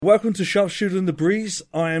Welcome to Sharpshooter in the Breeze.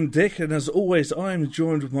 I am Dick, and as always, I am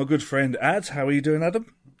joined with my good friend Ad. How are you doing,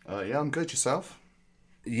 Adam? Yeah, I'm good. Yourself?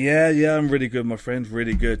 Yeah, I'm really good, my friend.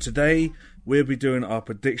 Really good. Today, we'll be doing our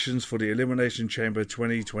predictions for the Elimination Chamber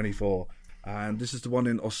 2024. And this is the one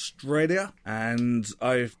in Australia. And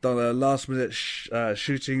I've done a last-minute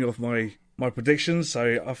shooting of my predictions.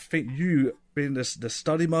 So I think you, being the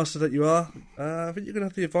study master that you are, I think you're going to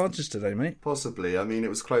have the advantage today, mate. Possibly. I mean, it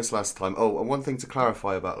was close last time. Oh, and one thing to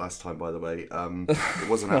clarify about last time, by the way, it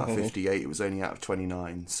wasn't out of 58, it was only out of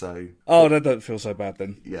 29, so... Oh, that don't feel so bad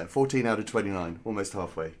then. Yeah, 14 out of 29, almost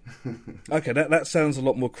halfway. Okay, that sounds a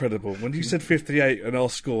lot more credible. When you said 58 and our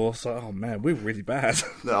score, so oh man, we're really bad.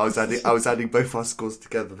 No, I was adding both our scores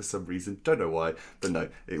together for some reason. Don't know why, but no,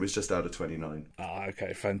 it was just out of 29. Ah,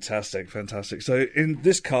 okay, fantastic. So in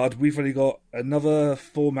this card, we've only got another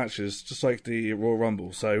 4 matches, just like the Royal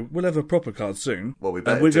Rumble. So we'll have a proper card soon. Well, we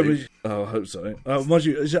better do. I hope so. Mind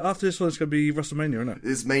you, is it after this one? It's going to be WrestleMania, isn't it?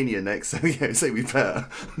 It's Mania next, so yeah, so we better.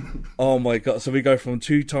 Oh my god! So we go from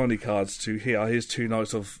 2 tiny cards to here's 2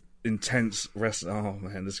 nights of intense wrestling. Oh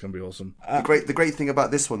man, this is going to be awesome. The great thing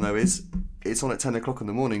about this one though is it's on at 10 o'clock in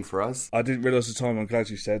the morning for us. I didn't realise the time. I'm glad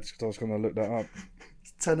you said, because I was going to look that up.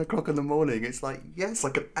 10 o'clock in the morning. It's like, yes,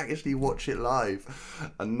 I can actually watch it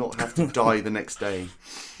live and not have to die the next day.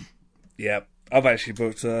 Yeah, I've actually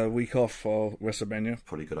booked a week off for WrestleMania.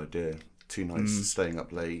 Probably a good idea. 2 nights staying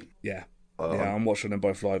up late. Yeah. I'm watching them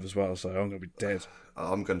both live as well, so I'm going to be dead.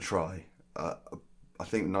 I'm going to try. I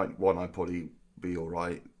think night 1 I'd probably be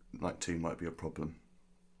alright. Night 2 might be a problem.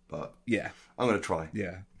 But yeah, I'm going to try.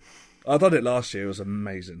 Yeah. I done it last year. It was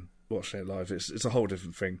amazing watching it live. It's a whole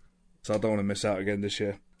different thing. So I don't want to miss out again this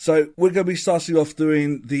year. So we're going to be starting off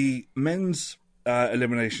doing the men's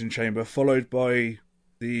Elimination Chamber, followed by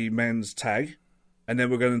the men's tag. And then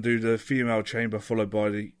we're going to do the female chamber, followed by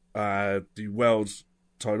the world's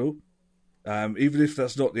title. Even if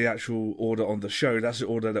that's not the actual order on the show, that's the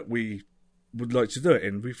order that we would like to do it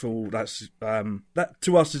in. We feel that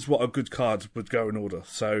to us is what a good card would go in order.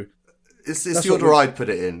 So it's the order I'd put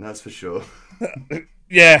it in, that's for sure.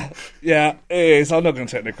 Yeah, it is. I'm not going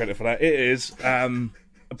to take the credit for that. It is,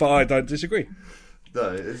 but I don't disagree. No,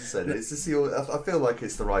 as I said, it's just the order. I feel like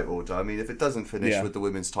it's the right order. I mean, if it doesn't finish with the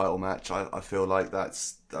women's title match, I feel like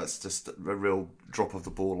that's just a real drop of the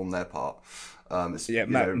ball on their part.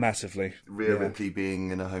 Massively. Rhea Ripley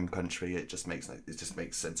being in her home country, it just makes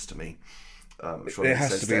sense to me. I'm sure it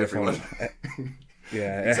has to be the everyone. Final.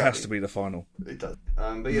 Yeah, exactly. It has to be the final. It does.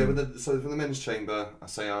 But yeah, so for the men's chamber, I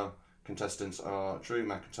say our contestants are Drew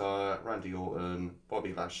McIntyre, Randy Orton,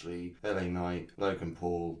 Bobby Lashley, LA Knight, Logan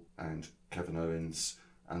Paul, and Kevin Owens.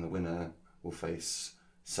 And the winner will face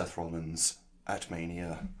Seth Rollins at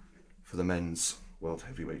Mania for the men's World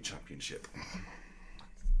Heavyweight Championship.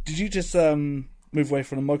 Did you just move away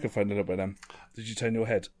from the microphone a little bit then? Did you turn your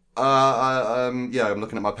head? Yeah, I'm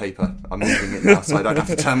looking at my paper. I'm moving it now, so I don't have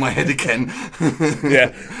to turn my head again.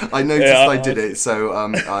 Yeah, I noticed I did it, so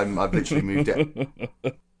I've literally moved it.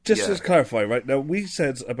 Just to clarify, right now, we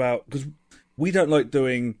said about, because we don't like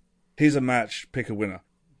doing here's a match, pick a winner.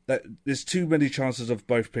 There's too many chances of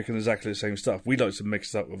both picking exactly the same stuff. We like to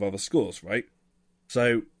mix it up with other scores, right?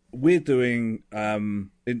 So we're doing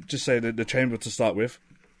just say the chamber to start with,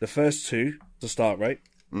 the first 2 to start, right?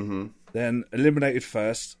 Mm-hmm. Then eliminated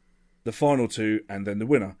first, the final 2, and then the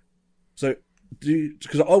winner. So,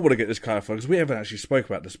 because I want to get this clarified, because we haven't actually spoke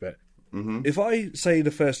about this bit. Mm-hmm. If I say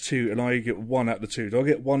the first 2 and I get 1 out of the 2, do I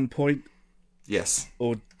get 1 point? Yes.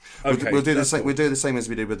 Or okay, we'll do the same. We'll do the same as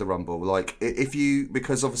we did with the Rumble. Like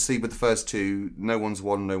because obviously with the first 2, no one's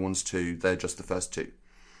 1, no one's 2. They're just the first 2.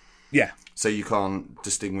 Yeah. So you can't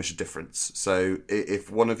distinguish a difference. So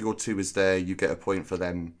if one of your 2 is there, you get a point for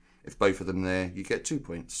them. If both of them there, you get 2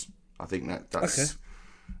 points. I think that's okay.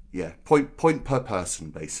 Yeah, point per person,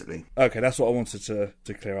 basically. Okay, that's what I wanted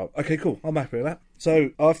to clear up. Okay, cool. I'm happy with that. So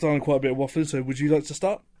I've done quite a bit of waffling. So would you like to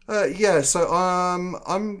start? Yeah. So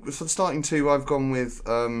I'm for the starting 2. I've gone with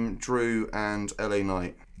Drew and LA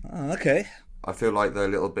Knight. Oh, okay. I feel like the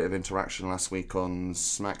little bit of interaction last week on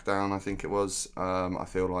SmackDown, I think it was. I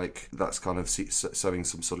feel like that's kind of sowing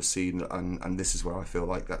some sort of seed, and this is where I feel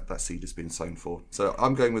like that seed has been sown for. So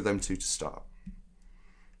I'm going with them 2 to start.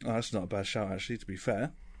 Oh, that's not a bad shout, actually, to be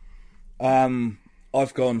fair.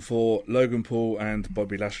 I've gone for Logan Paul and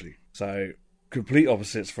Bobby Lashley. So, complete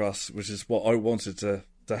opposites for us, which is what I wanted to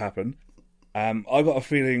happen. I got a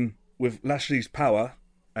feeling with Lashley's power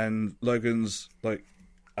and Logan's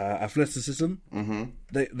athleticism,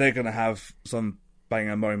 they're going to have some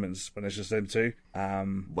banger moments when it's just them 2.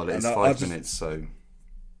 Well, it's 5 minutes, so...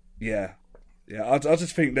 Yeah. Yeah, I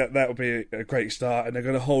just think that will be a great start, and they're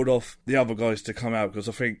going to hold off the other guys to come out because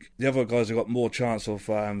I think the other guys have got more chance of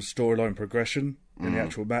storyline progression in the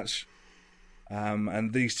actual match.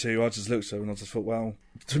 And these two, I just looked at them and I just thought, well,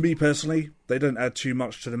 to me personally, they don't add too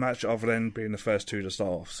much to the match other than being the first two to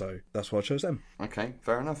start off. So that's why I chose them. Okay,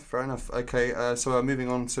 fair enough. Okay, so moving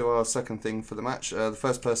on to our second thing for the match. The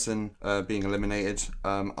first person being eliminated,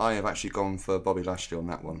 I have actually gone for Bobby Lashley on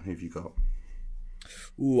that one. Who have you got?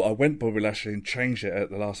 Ooh, I went Bobby Lashley and changed it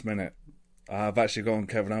at the last minute. I've actually gone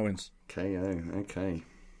Kevin Owens. KO, okay.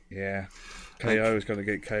 Yeah. KO is going to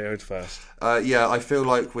get KO'd first. Yeah, I feel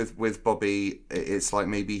like with Bobby, it's like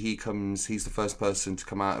maybe he's the first person to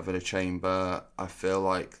come out of a chamber. I feel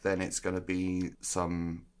like then it's going to be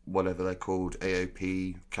some, whatever they're called,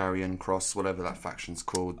 AOP, Carrion Cross, whatever that faction's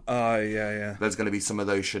called. Yeah. There's going to be some of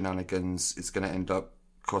those shenanigans. It's going to end up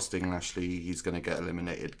costing Lashley. He's going to get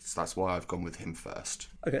eliminated. So that's why I've gone with him first.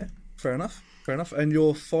 Okay, fair enough. And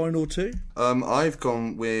your final two? I've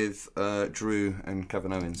gone with Drew and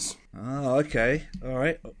Kevin Owens. Okay. All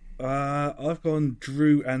right. I've gone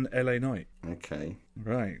Drew and LA Knight. Okay.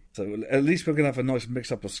 Right. So at least we're going to have a nice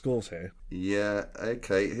mix-up of scores here. Yeah,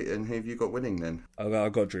 okay. And who have you got winning then?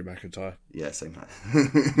 I've got Drew McIntyre. Yeah, same.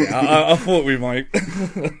 Yeah, I thought we might.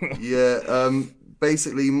 Yeah,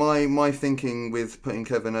 basically my thinking with putting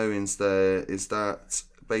Kevin Owens there is that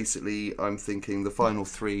basically I'm thinking the final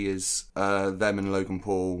three is them and Logan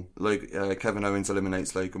Paul. Kevin Owens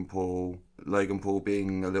eliminates Logan Paul. Logan Paul,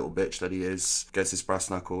 being a little bitch that he is, gets his brass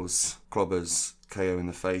knuckles, clobbers KO in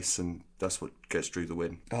the face, and that's what gets Drew the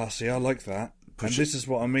win. See, I like that. And this is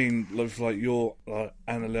what I mean, like you're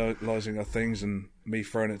analysing our things and me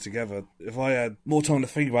throwing it together. If I had more time to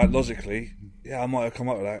think about it logically, yeah, I might have come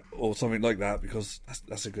up with that or something like that, because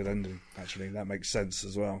that's a good ending, actually. That makes sense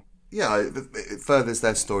as well. Yeah, it furthers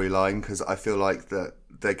their storyline, because I feel like that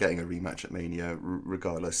they're getting a rematch at Mania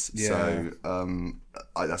regardless. Yeah. So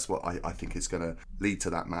that's what I think is going to lead to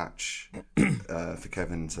that match for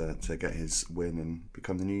Kevin to get his win and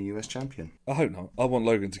become the new US champion. I hope not. I want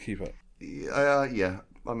Logan to keep it. Yeah,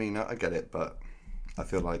 I mean, I get it, but I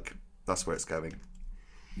feel like that's where it's going.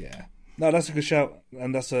 Yeah. No, that's a good shout,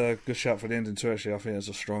 and that's a good shout for the ending too, actually. I think it's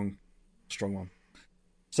a strong one.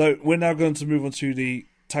 So we're now going to move on to the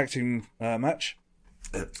tag team match.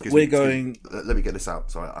 Let me get this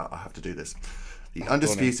out. Sorry, I have to do this. The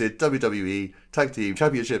undisputed WWE Tag Team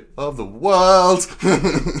Championship of the world.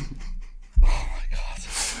 Oh my god,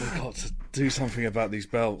 we've got to do something about these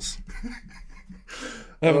belts,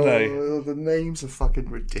 haven't they? The names are fucking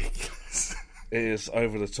ridiculous. It is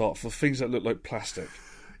over the top for things that look like plastic.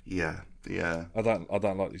 Yeah. I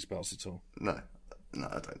don't like these belts at all. No,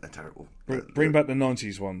 I don't. They're terrible. Bring back the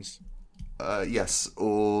 90s ones. Yes,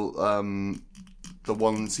 or the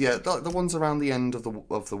ones, the ones around the end of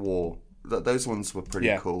the war. Those ones were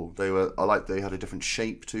pretty cool. They had a different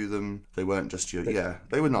shape to them. They weren't just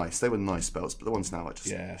they were nice. They were nice belts, but the ones now are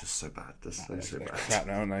just so bad. They're so bad. Crap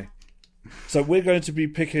now, aren't they? So we're going to be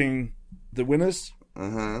picking the winners.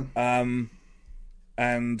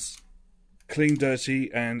 And clean,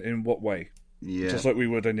 dirty, and in what way? Yeah. Just like we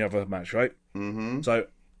would in the other match, right? Mm-hmm. So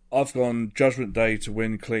I've gone Judgment Day to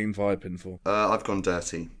win clean via pinfall. I've gone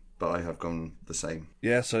dirty, but I have gone the same.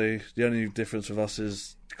 Yeah, so the only difference with us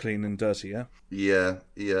is clean and dirty, yeah?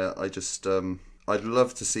 Yeah. I just, I'd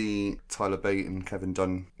love to see Tyler Bate and Kevin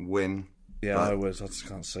Dunn win. Yeah, I just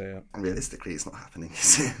can't see it. Realistically, it's not happening,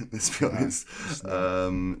 is it? Let's be honest.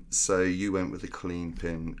 So you went with a clean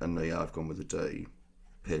pin, and I've gone with a dirty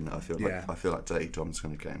pin. I feel like Dirty Dom's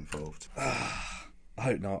going to get involved. I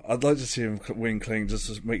hope not. I'd like to see him win clean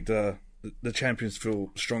just to make the champions feel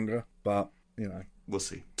stronger, but we'll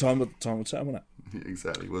see. Time will tell, won't it?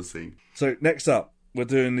 Exactly, we'll see. So next up, we're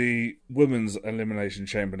doing the women's elimination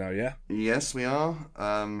chamber now, yeah? Yes, we are.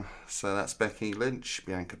 So that's Becky Lynch,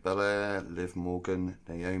 Bianca Belair, Liv Morgan,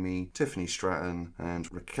 Naomi, Tiffany Stratton, and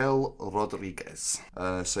Raquel Rodriguez.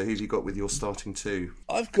 So who've you got with your starting two?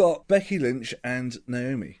 I've got Becky Lynch and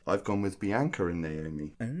Naomi. I've gone with Bianca and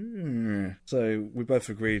Naomi. So we both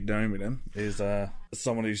agreed Naomi then is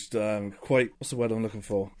someone who's quite, what's the word I'm looking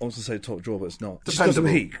for? I want to say top draw, but it's not. Dependable.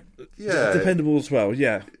 Heat. Yeah. Dependable as well,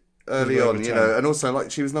 yeah. Early on, and also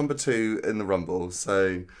like she was number 2 in the Rumble,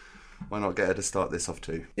 so why not get her to start this off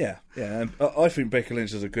too? Yeah, and I think Becky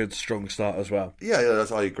Lynch is a good, strong start as well. Yeah,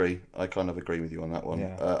 I agree. I kind of agree with you on that one.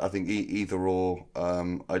 Yeah. I think either or.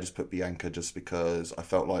 I just put Bianca just because I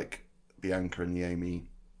felt like Bianca and Naomi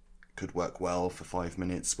could work well for 5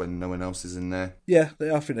 minutes when no one else is in there. Yeah,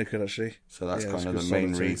 I think they could actually. So that's Yeah, kind of it's the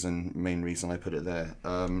good main reason I put it there.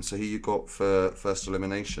 So who you got for first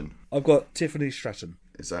elimination? I've got Tiffany Stratton.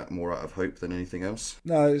 Is that more out of hope than anything else?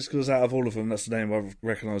 No, it's because out of all of them, that's the name I've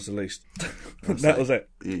recognised the least. That was it.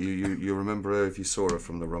 You remember her if you saw her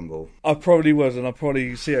from the Rumble? I probably would, and I'd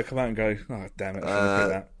probably see her come out and go, oh, damn it, I shouldn't have picked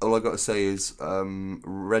that. All I got to say is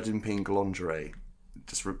red and pink lingerie.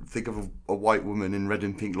 Just think of a white woman in red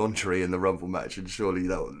and pink lingerie in the Rumble match, and surely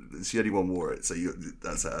she only one wore it, so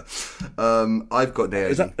that's her. I've got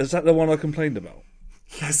Naomi. Is that the one I complained about?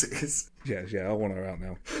 Yes, it is. Yeah, I want her out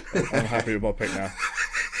now. I'm happy with my pick now.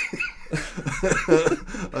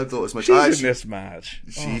 I thought as much. She's in this match.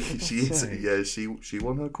 She is. Yeah, she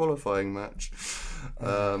won her qualifying match.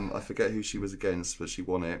 I forget who she was against, but she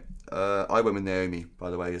won it. I went with Naomi, by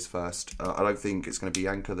the way, as first. I don't think it's going to be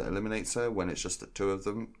Bianca that eliminates her when it's just the two of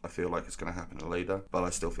them. I feel like it's going to happen later, but I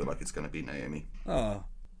still feel like it's going to be Naomi. Oh.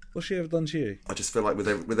 What's she ever done to you? I just feel like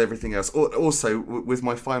with everything else. Also, with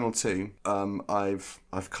my final two,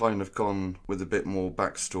 I've kind of gone with a bit more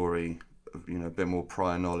backstory, a bit more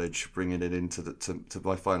prior knowledge, bringing it into to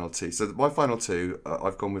my final two. So my final two,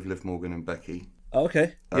 I've gone with Liv Morgan and Becky. Oh,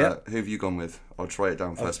 okay. Yeah. Who have you gone with? I'll try it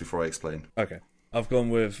down first before I explain. Okay. I've gone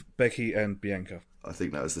with Becky and Bianca. I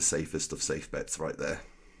think that was the safest of safe bets right there.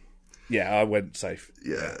 Yeah, I went safe.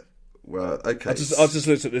 Yeah. Well, okay. I just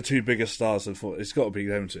looked at the two biggest stars and thought it's got to be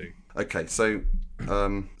them two. Okay, so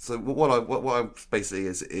what I basically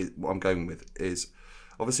is what I'm going with is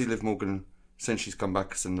obviously Liv Morgan, since she's come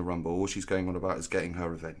back in the Rumble, all she's going on about is getting her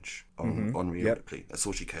revenge on Rhea Ripley. That's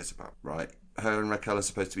all she cares about, right? Her and Raquel are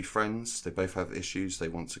supposed to be friends. They both have issues. They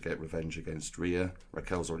want to get revenge against Rhea.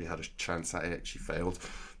 Raquel's already had a chance at it. She failed,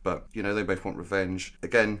 but they both want revenge.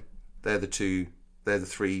 Again, they're the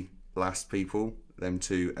three last people. Them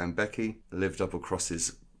two and Becky. Liv double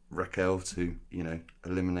crosses Raquel to,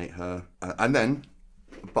 eliminate her. And then,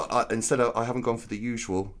 but instead of, I haven't gone for the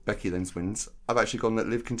usual Becky then wins. I've actually gone that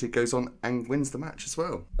Liv goes on and wins the match as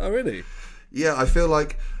well. Oh, really? Yeah, I feel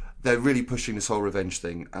like they're really pushing this whole revenge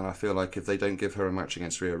thing. And I feel like if they don't give her a match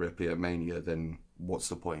against Rhea Ripley at Mania, then what's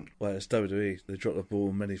the point? Well, it's WWE. They drop the ball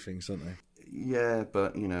on many things, don't they? Yeah,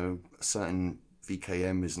 but, a certain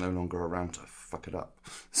VKM is no longer around to fuck it up.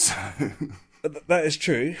 So... That is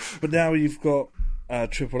true, but now you've got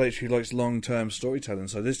Triple H who likes long-term storytelling,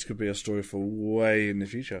 so this could be a story for way in the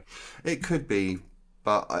future. It could be,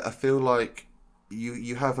 but I feel like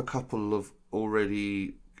you have a couple of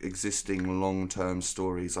already existing long-term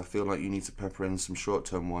stories. I feel like you need to pepper in some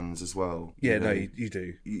short-term ones as well. Yeah, you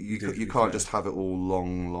do. You can't just have it all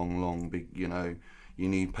long. Big, you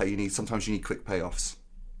need sometimes you need quick payoffs.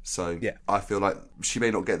 So yeah. I feel like she may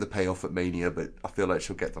not get the payoff at Mania, but I feel like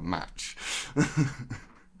she'll get the match.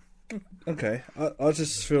 Okay. I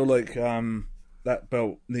just feel like that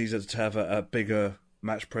belt needed to have a bigger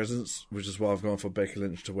match presence, which is why I've gone for Becky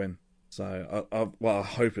Lynch to win. So I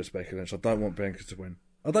hope it's Becky Lynch. I don't want Bianca to win.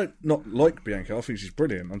 I don't not like Bianca. I think she's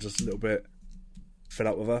brilliant. I'm just a little bit fed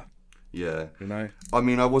up with her. Yeah. I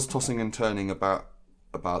mean, I was tossing and turning about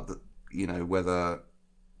the, whether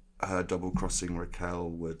her double-crossing Raquel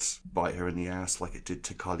would bite her in the ass like it did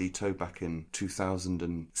to Carlito back in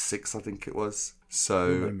 2006, I think it was.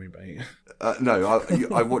 So, no,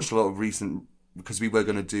 I watched a lot of recent, because we were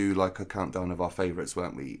going to do like a countdown of our favourites,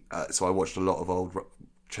 weren't we? So I watched a lot of old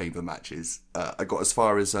Chamber matches. I got as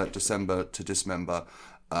far as December to Dismember,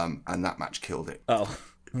 and that match killed it. Oh,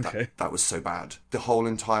 okay. That was so bad. The whole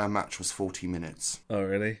entire match was 40 minutes. Oh,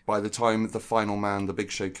 really? By the time the final man, the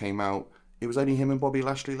Big Show, came out, it was only him and Bobby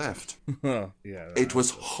Lashley left. Oh, yeah. It was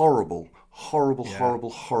horrible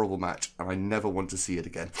match, and I never want to see it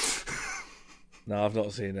again. No, I've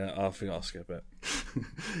not seen it. I think I'll skip it.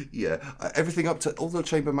 Yeah, all the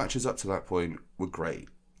Chamber matches up to that point were great.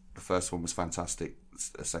 The first one was fantastic.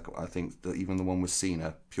 The second, I think even the one with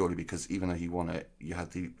Cena, purely because even though he won it, you had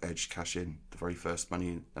the Edge cash in, the very first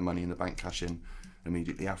Money in the Bank cash in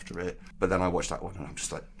immediately after it. But then I watched that one and I'm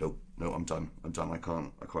just like, no, I'm done. I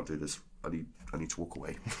can't do this. I need to walk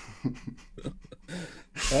away.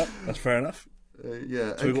 Well, that's fair enough.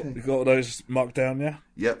 Yeah. So okay. we got all those marked down, yeah?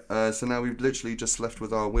 Yep. So now we've literally just left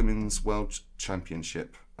with our Women's World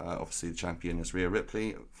Championship. Obviously, the champion is Rhea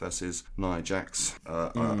Ripley versus Nia Jax.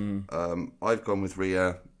 I've gone with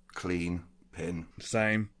Rhea, clean, pin.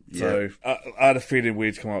 Same. Yeah. So I had a feeling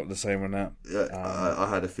we'd come up with the same on that. Yeah, I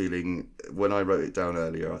had a feeling when I wrote it down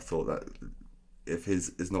earlier, I thought that if his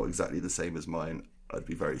is not exactly the same as mine, I'd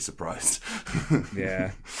be very surprised.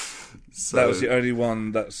 Yeah. So, that was the only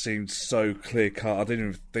one that seemed so clear cut. I didn't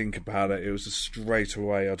even think about it. It was just straight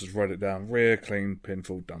away. I just wrote it down. Rear, clean,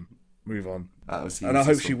 pinfall, done. move on. That And I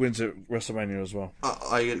hope she wins at WrestleMania as well.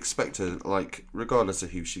 I expect her, like, regardless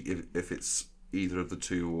of who if it's either of the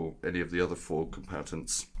two or any of the other four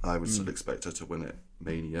combatants, I would still expect her to win it.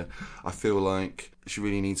 Mania. I feel like she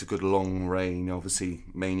really needs a good long reign. Obviously,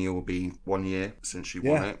 Mania will be 1 year since she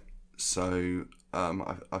won it. So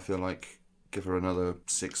I feel like give her another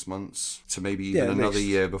 6 months to maybe even another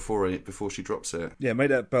year before she drops it. Yeah, make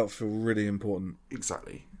that belt feel really important.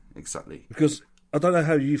 Exactly. Because I don't know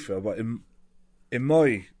how you feel, but in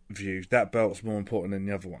my view, that belt's more important than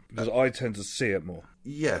the other one because I tend to see it more.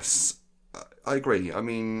 Yes, I agree. I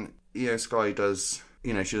mean, Io Sky does.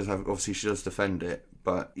 She does defend it.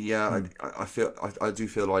 But I do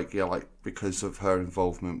feel like because of her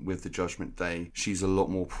involvement with the Judgment Day, she's a lot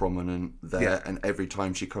more prominent there, and every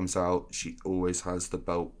time she comes out, she always has the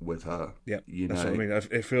belt with her. Yeah, that's what I mean.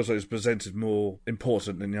 It feels like it's presented more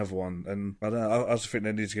important than the other one, and I don't know. I just think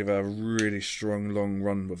they need to give her a really strong, long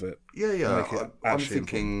run with it. Yeah. I'm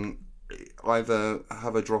thinking either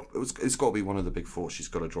have a drop. It's got to be one of the big four. She's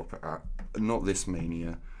got to drop it at. Not this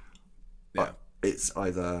Mania. But it's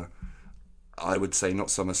either. I would say not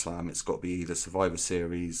SummerSlam. It's got to be either Survivor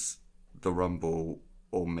Series, the Rumble,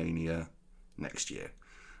 or Mania next year.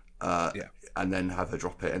 And then have her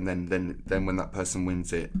drop it, and then when that person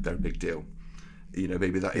wins it, they're a big deal.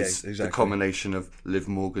 Maybe that is the combination of Liv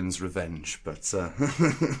Morgan's revenge, but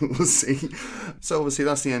we'll see. So obviously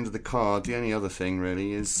that's the end of the card. The only other thing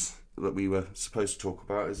really is that we were supposed to talk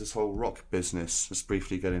about is this whole Rock business. Let's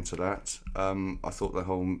briefly get into that. I thought the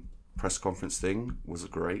whole press conference thing was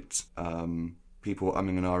great. People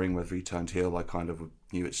umming and ahhing whether he turned heel. I kind of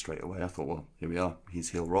knew it straight away. I thought, well, here we are. He's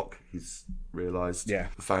heel Rock. He's realised the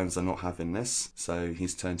fans are not having this, so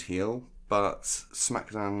he's turned heel. But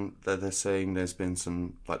SmackDown, they're saying there's been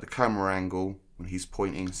some, like the camera angle when he's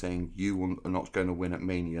pointing, saying you are not going to win at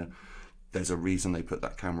Mania. There's a reason they put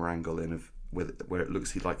that camera angle in where it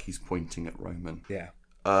looks like he's pointing at Roman. Yeah.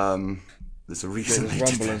 There's a reason. There's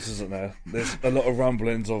rumblings, isn't there? There's a lot of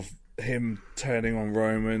rumblings of him turning on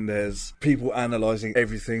Roman. There's people analysing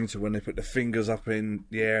everything to when they put the fingers up in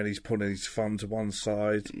the air and he's putting his thumb to one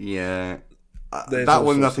side. Yeah. That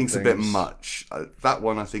one I think's a bit much. That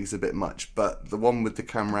one I think is a bit much. But the one with the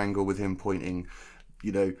camera angle with him pointing,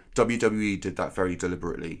 WWE did that very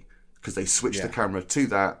deliberately because they switched the camera to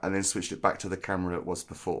that and then switched it back to the camera it was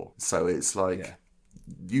before. So it's like,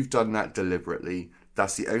 you've done that deliberately.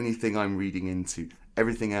 That's the only thing I'm reading into.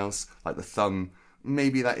 Everything else, like the thumb,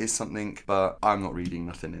 maybe that is something, but I'm not reading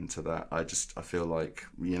nothing into that. I feel like,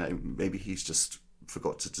 maybe he's just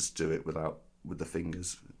forgot to just do it with the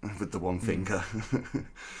fingers, with the one finger.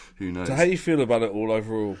 Who knows? So how do you feel about it all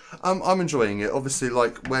overall? I'm enjoying it. Obviously,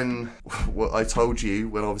 like when I told you,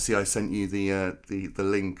 when obviously I sent you the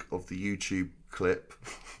link of the YouTube clip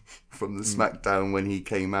from the SmackDown when he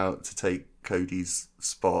came out to take Cody's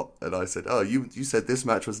spot, and I said, oh, you said this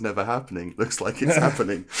match was never happening, looks like it's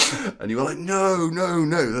happening. And you were like, no,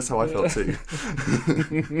 that's how I felt too.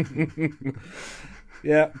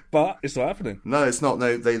 Yeah, but it's not happening. No, it's not.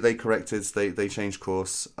 No, they corrected. They changed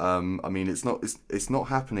course. I mean, it's not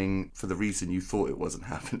happening for the reason you thought it wasn't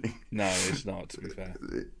happening. No, it's not, to be fair.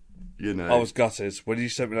 I was gutted. When you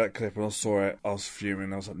sent me that clip and I saw it, I was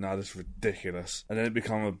fuming. I was like, nah, this is ridiculous. And then it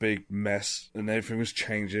became a big mess and everything was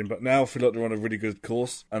changing. But now I feel like they're on a really good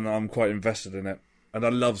course and I'm quite invested in it. And I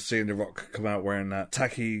love seeing The Rock come out wearing that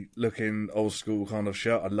tacky-looking, old-school kind of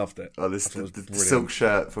shirt. I loved it. Oh, the silk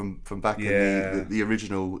shirt from back in the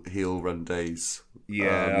original heel run days.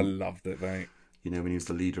 Yeah, I loved it, mate. When he was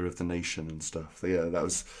the leader of the nation and stuff. So, yeah,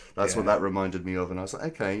 that's what that reminded me of. And I was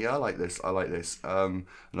like, okay, yeah, I like this. And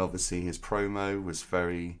obviously his promo was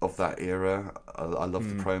very of that era. I love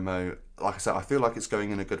the promo. Like I said, I feel like it's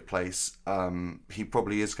going in a good place. He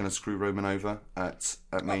probably is going to screw Roman over at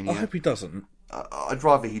Mania. I hope he doesn't. I'd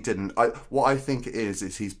rather he didn't. What I think it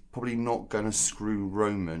is he's probably not going to screw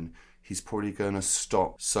Roman. He's probably going to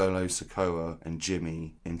stop Solo Sikoa and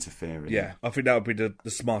Jimmy interfering. Yeah, I think that would be the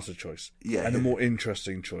smarter choice. Yeah. And the more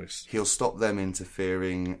interesting choice. He'll stop them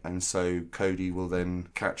interfering, and so Cody will then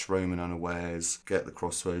catch Roman unawares, get the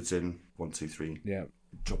crossroads in, 1, 2, 3. Yeah.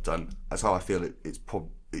 Job done. That's how I feel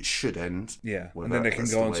it should end. Yeah, and then they can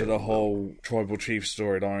go on to the whole Tribal Chief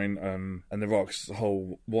storyline, and The Rock's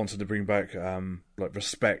whole wanted to bring back like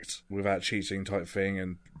respect without cheating type thing,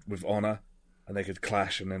 and with honour, and they could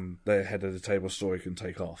clash, and then their head of the table story can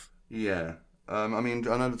take off. Yeah, I mean,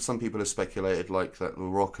 I know that some people have speculated like that The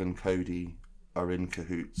Rock and Cody are in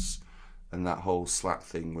cahoots, and that whole slap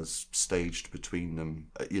thing was staged between them,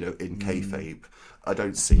 in kayfabe. I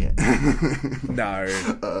don't see it. No.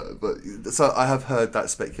 But so I have heard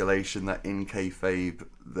that speculation that in kayfabe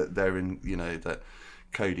that they're in, that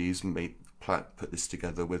Cody's put this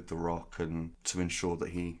together with The Rock and to ensure that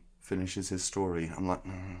he finishes his story. I'm like,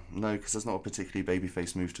 no, because that's not a particularly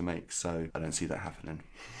babyface move to make, so I don't see that happening.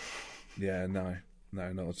 Yeah, no,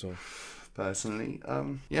 not at all. Personally,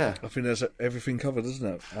 yeah. I think there's everything covered, isn't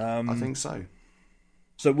it? I think so.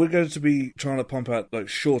 So we're going to be trying to pump out like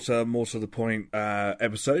shorter, more to the point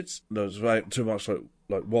episodes. There's too much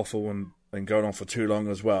like waffle and going on for too long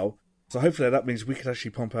as well. So hopefully that means we could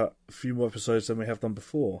actually pump out a few more episodes than we have done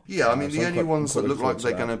before. Yeah, I mean, the only ones that look like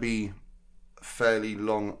they're going to to be fairly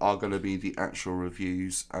long are going to be the actual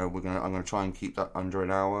reviews. I'm going to try and keep that under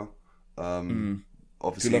an hour.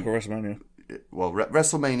 Obviously, good luck at WrestleMania. Well,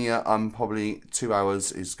 WrestleMania, probably 2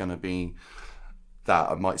 hours is going to be that.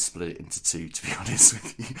 I might split it into two, to be honest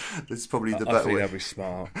with you. That's probably the better way. I think that'd be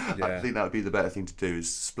smart. Yeah. I think that would be the better thing to do,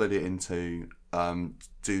 is split it into,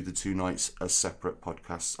 do the 2 nights as separate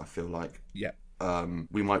podcasts, I feel like. Yeah.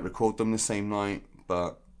 We might record them the same night,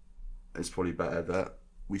 but it's probably better that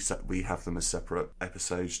we have them as separate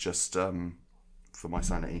episodes, just for my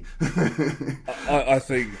sanity. I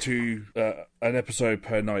think an episode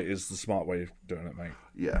per night is the smart way of doing it, mate.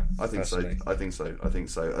 Yeah, I think so.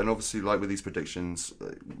 And obviously, like with these predictions,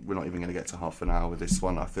 we're not even going to get to half an hour with this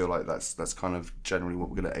one. I feel like that's kind of generally what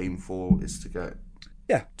we're going to aim for, is to get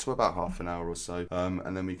to about half an hour or so,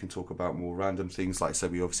 and then we can talk about more random things. Like I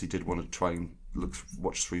said, we obviously did want to try and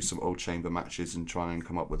watch through some old Chamber matches and try and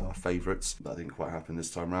come up with our favourites. That didn't quite happen this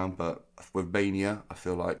time round, but with Mania, I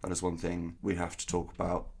feel like that is one thing we have to talk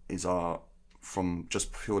about, is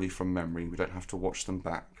just purely from memory. We don't have to watch them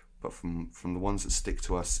back, but from the ones that stick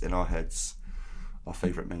to us in our heads, our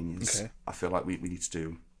favourite Manias. Okay. I feel like we need to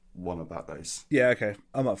do one about those. Yeah, okay.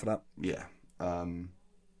 I'm up for that. Yeah.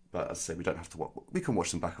 But as I say, we don't have to watch. We can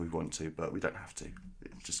watch them back if we want to, but we don't have to.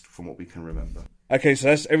 Just from what we can remember. Okay, so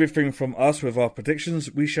that's everything from us with our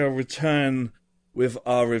predictions. We shall return with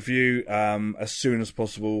our review as soon as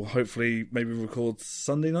possible. Hopefully, maybe record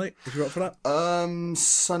Sunday night, if you're up for that.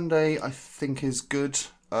 Sunday, I think, is good.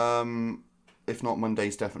 If not,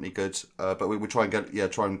 Monday's definitely good. But we will try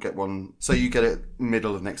and get one. So you get it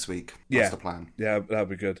middle of next week. That's the plan. Yeah, that'd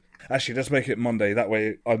be good. Actually, let's make it Monday. That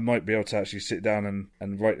way, I might be able to actually sit down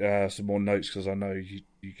and write some more notes, because I know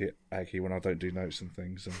you get aggy when I don't do notes and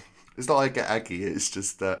things. And... It's not like I get aggy. It's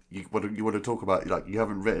just that you want to talk about, like, you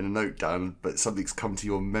haven't written a note down, but something's come to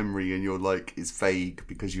your memory and you're like, it's vague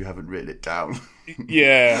because you haven't written it down.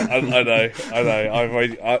 Yeah, I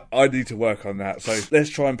know. I need to work on that. So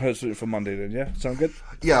let's try and post it for Monday then. Yeah, sound good?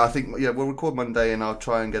 Yeah, I think we'll record Monday and I'll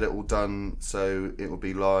try and get it all done so it will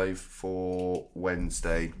be live for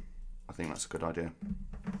Wednesday. I think that's a good idea.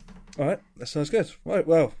 All right, that sounds good. Right,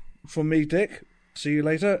 well, from me, Dick. See you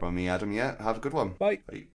later. From me, Adam. Yeah, have a good one. Bye. Bye.